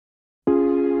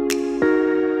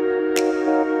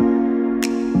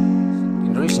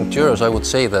recent years, I would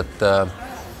say that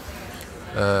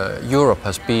Europe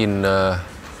has been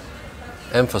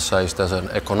emphasized as an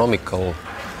economical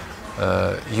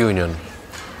union,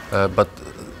 but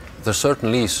there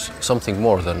certainly is something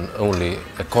more than only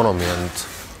economy and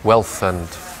wealth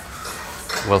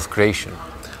creation.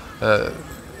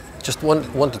 Just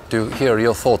wanted to hear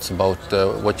your thoughts about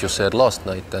what you said last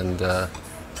night,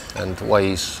 and why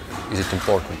is it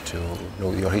important to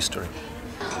know your history?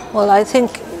 Well, I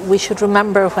think we should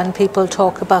remember when people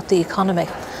talk about the economy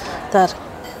that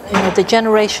the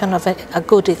generation of a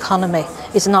good economy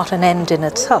is not an end in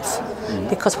itself.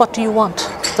 Because what do you want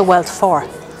the wealth for?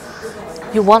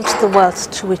 You want the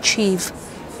wealth to achieve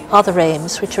other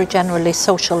aims, which are generally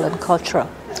social and cultural.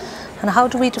 And how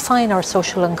do we define our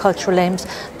social and cultural aims?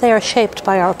 They are shaped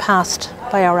by our past,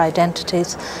 by our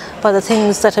identities, by the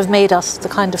things that have made us the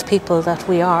kind of people that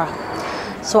we are.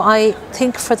 So I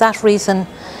think for that reason,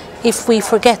 if we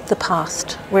forget the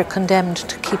past, we're condemned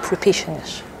to keep repeating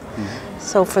it.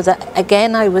 So for that,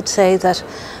 again, I would say that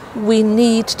we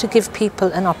need to give people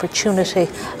an opportunity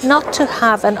not to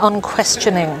have an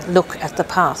unquestioning look at the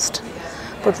past,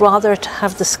 but rather to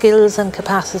have the skills and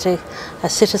capacity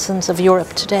as citizens of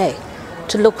Europe today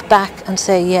to look back and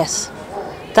say, yes,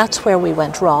 that's where we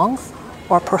went wrong,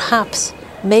 or perhaps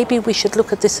maybe we should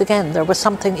look at this again. There was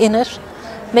something in it,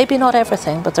 maybe not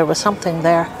everything, but there was something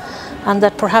there. And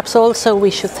that perhaps also we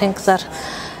should think that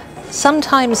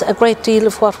sometimes a great deal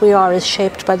of what we are is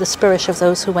shaped by the spirit of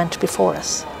those who went before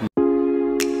us.